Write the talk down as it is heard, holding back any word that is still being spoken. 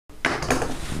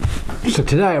So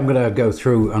today I'm going to go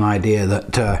through an idea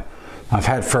that I've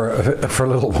had for a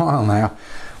little while now.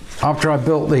 After I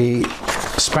built the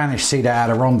Spanish cedar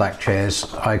Adirondack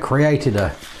chairs, I created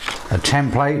a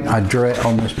template. I drew it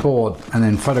on this board and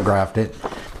then photographed it.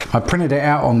 I printed it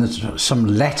out on some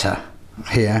letter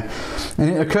here, and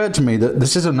it occurred to me that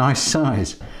this is a nice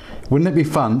size. Wouldn't it be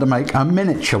fun to make a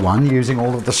miniature one using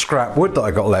all of the scrap wood that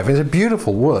I got left? It's a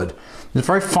beautiful wood. It's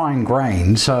very fine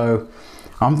grained, so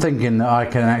I'm thinking that I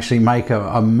can actually make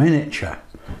a miniature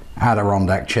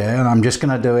Adirondack chair, and I'm just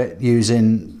going to do it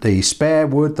using the spare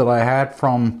wood that I had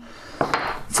from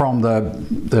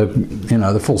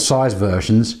the full size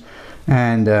versions,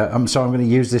 and so I'm going to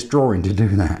use this drawing to do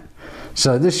that.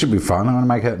 So this should be fun. I'm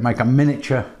going to make a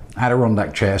miniature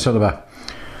Adirondack chair, sort of a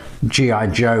G.I.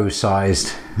 Joe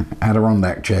sized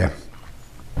Adirondack chair.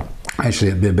 Actually,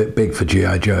 it'd be a bit big for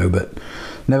G.I. Joe, but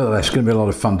nevertheless, it's going to be a lot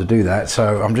of fun to do that.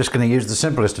 So I'm just going to use the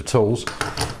simplest of tools.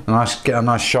 Get a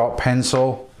nice sharp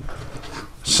pencil,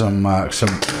 some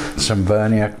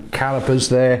vernier calipers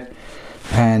there,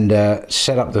 and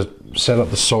set up the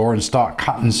saw and start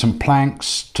cutting some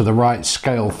planks to the right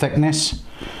scale thickness.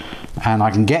 And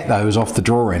I can get those off the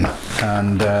drawing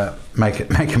and make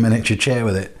a miniature chair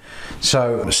with it.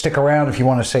 So stick around if you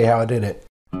want to see how I did it.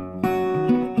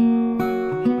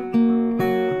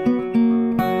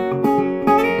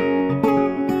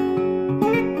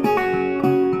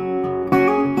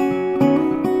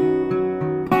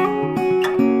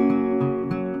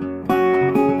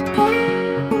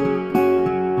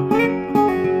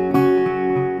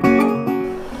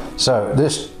 So I'm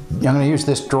going to use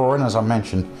this drawing, as I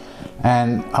mentioned,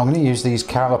 and I'm going to use these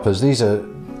calipers. These are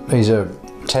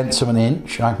tenths of an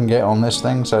inch I can get on this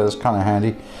thing, so that's kind of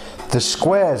handy. The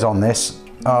squares on this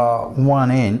are 1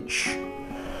 inch,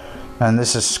 and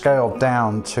this is scaled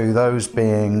down to those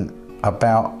being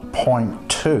about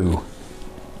 0.2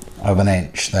 of an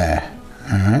inch there.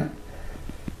 All right,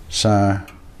 so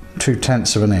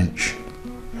 2/10 of an inch.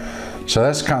 So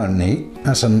that's kind of neat.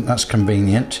 That's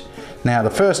convenient. Now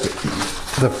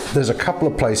there's a couple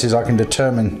of places I can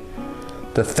determine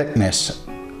the thickness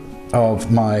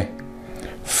of my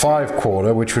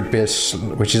 5/4, which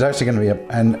is actually going to be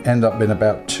end up being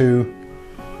about 2.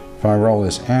 If I roll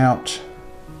this out,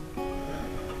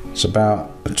 it's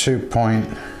about a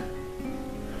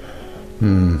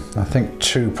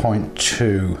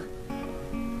 2.2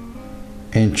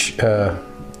 inch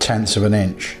tenths of an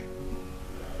inch.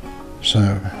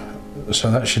 So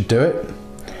that should do it.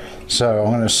 So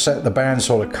I'm going to set the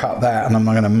bandsaw to cut that, and I'm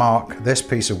going to mark this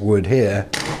piece of wood here.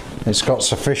 It's got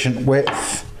sufficient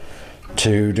width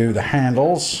to do the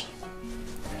handles,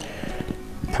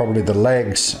 probably the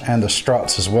legs and the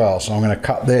struts as well. So I'm going to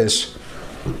cut this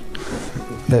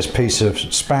piece of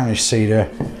Spanish cedar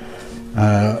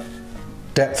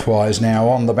depth-wise now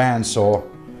on the bandsaw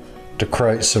to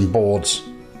create some boards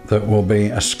that will be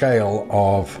a scale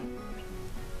of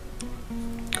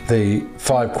the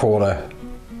 5/4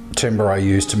 timber I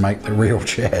used to make the real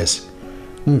chairs.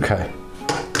 Okay,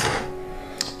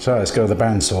 so let's go to the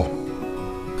bandsaw.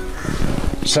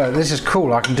 So this is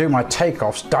cool. I can do my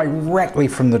takeoffs directly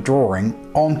from the drawing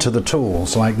onto the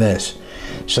tools like this.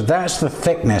 So that's the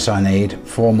thickness I need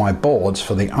for my boards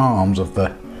for the arms of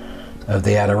the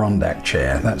Adirondack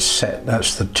chair. That's set.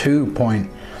 That's the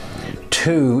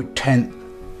 2.2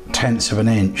 tenths of an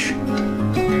inch.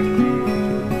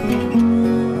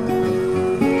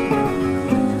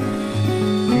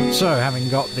 So having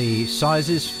got the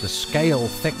sizes, the scale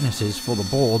thicknesses for the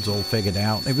boards all figured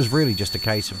out, it was really just a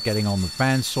case of getting on the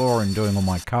bandsaw and doing all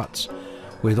my cuts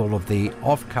with all of the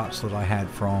offcuts that I had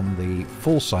from the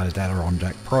full-sized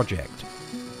Adirondack project.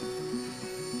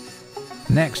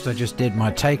 Next I just did my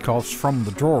takeoffs from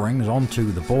the drawings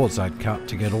onto the boards I'd cut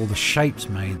to get all the shapes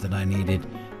made that I needed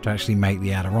to actually make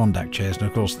the Adirondack chairs. And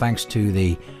of course, thanks to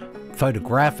the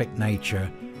photographic nature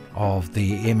of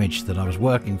the image that I was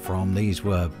working from, these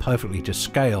were perfectly to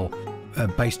scale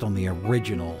based on the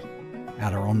original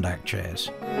Adirondack chairs.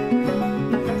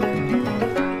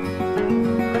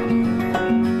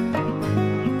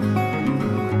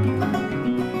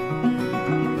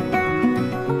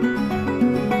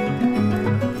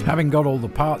 Having got all the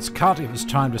parts cut, it was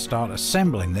time to start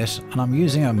assembling this, and I'm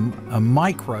using a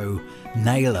micro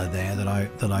nailer there that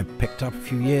I picked up a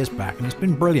few years back, and it's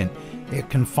been brilliant. It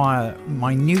can fire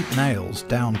minute nails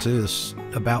down to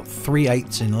about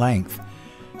 3/8 in length,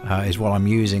 is what I'm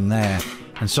using there,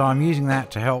 and so I'm using that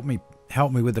to help me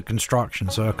with the construction.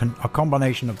 So a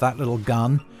combination of that little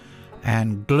gun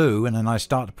and glue, and then I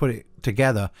start to put it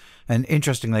together. And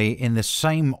interestingly, in the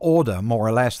same order, more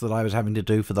or less, that I was having to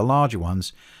do for the larger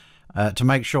ones, to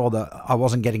make sure that I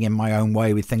wasn't getting in my own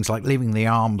way with things like leaving the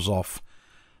arms off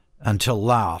until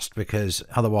last, because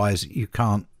otherwise you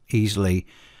can't easily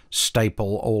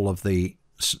staple all of the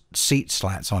seat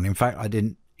slats on. In fact, I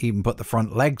didn't even put the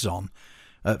front legs on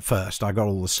at first. I got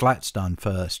all the slats done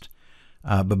first.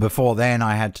 But before then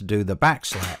I had to do the back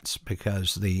slats,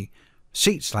 because the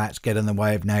seat slats get in the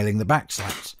way of nailing the back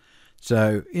slats.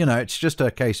 So, you know, it's just a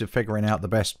case of figuring out the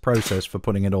best process for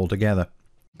putting it all together.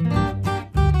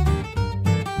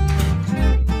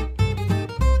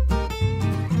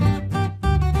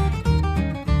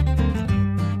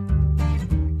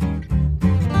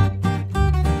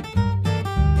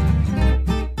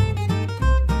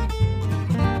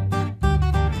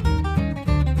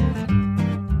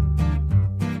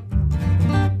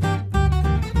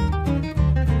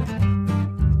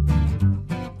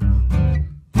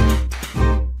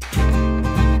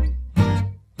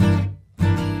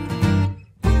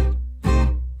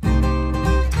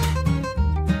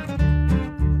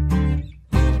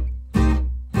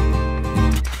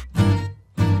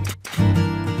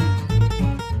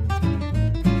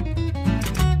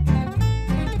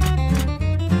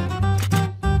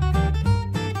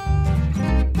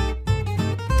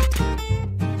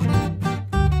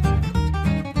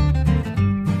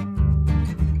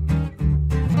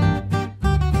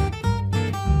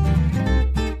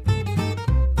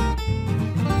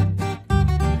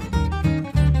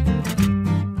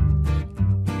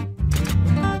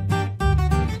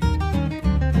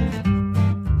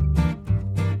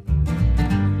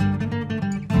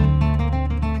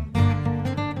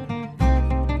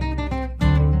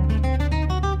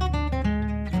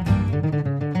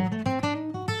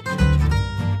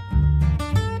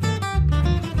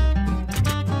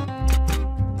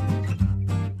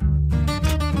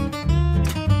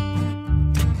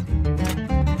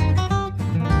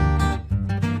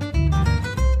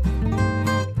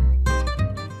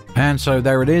 And so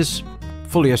there it is,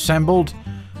 fully assembled.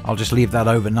 I'll just leave that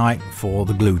overnight for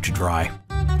the glue to dry.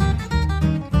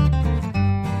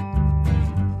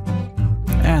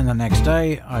 And the next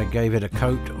day I gave it a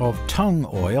coat of tung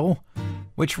oil,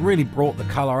 which really brought the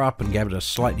colour up and gave it a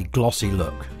slightly glossy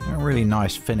look. A really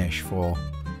nice finish for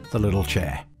the little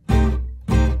chair.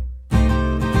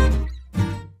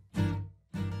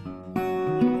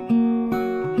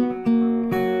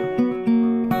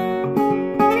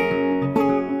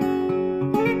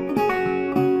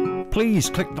 Please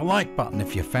click the like button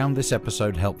if you found this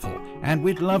episode helpful, and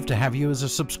we'd love to have you as a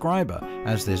subscriber,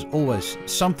 as there's always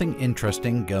something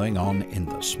interesting going on in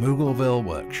the Smoogleville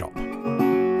workshop.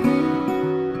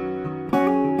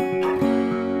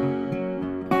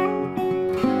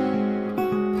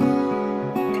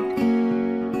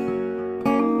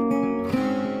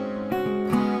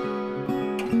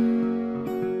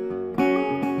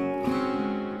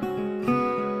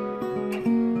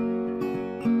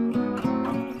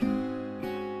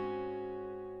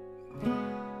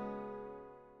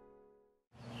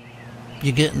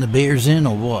 You getting the beers in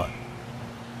or what?